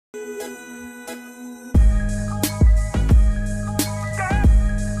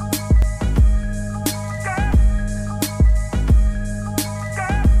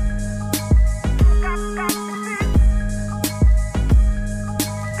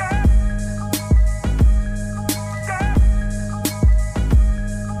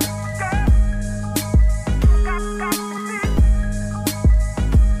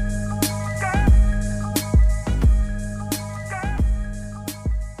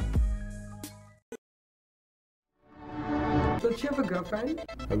Don't you have a girlfriend?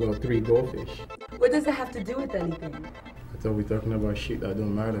 I got 3 goldfish. What does it have to do with anything? I thought we talking about shit that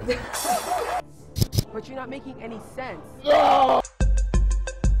don't matter. But you're not making any sense. No!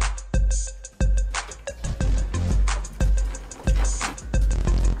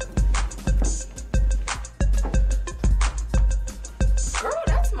 Girl,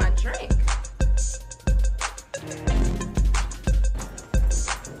 that's my drink.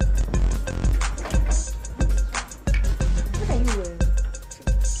 Look at you with.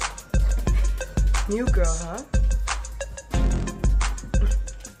 New girl, huh?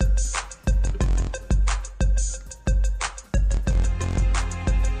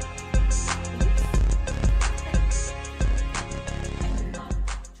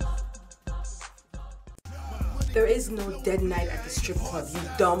 There is no dead night at the strip club, you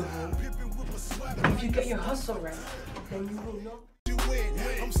dumb hoe. If you get your hustle right, then you will know.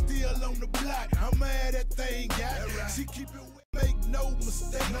 I'm still on the block. I'm mad at thing, guy. She keep it, make no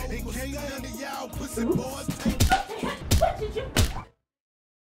mistake. And can't none of y'all pussy boys take. What did you?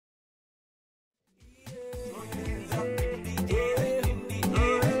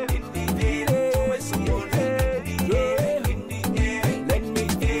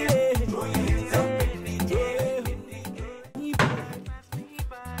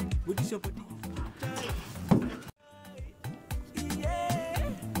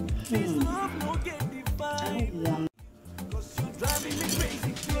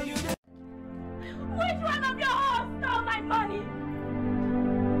 Which one of your hoes stole my money?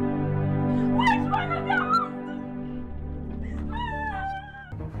 Which one of your hoes?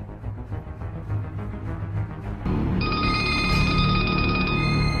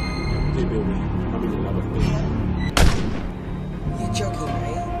 Hey baby, I'm in love with you. You're joking,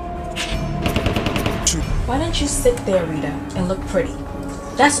 right? Why don't you sit there, Rita, and look pretty?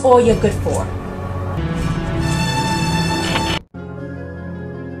 That's all you're good for.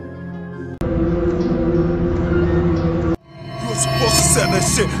 You were supposed to sell that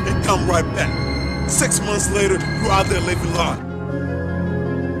shit and come right back. 6 months later, you out there living large.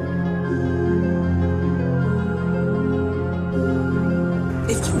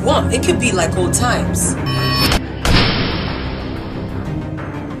 If you want, it could be like old times.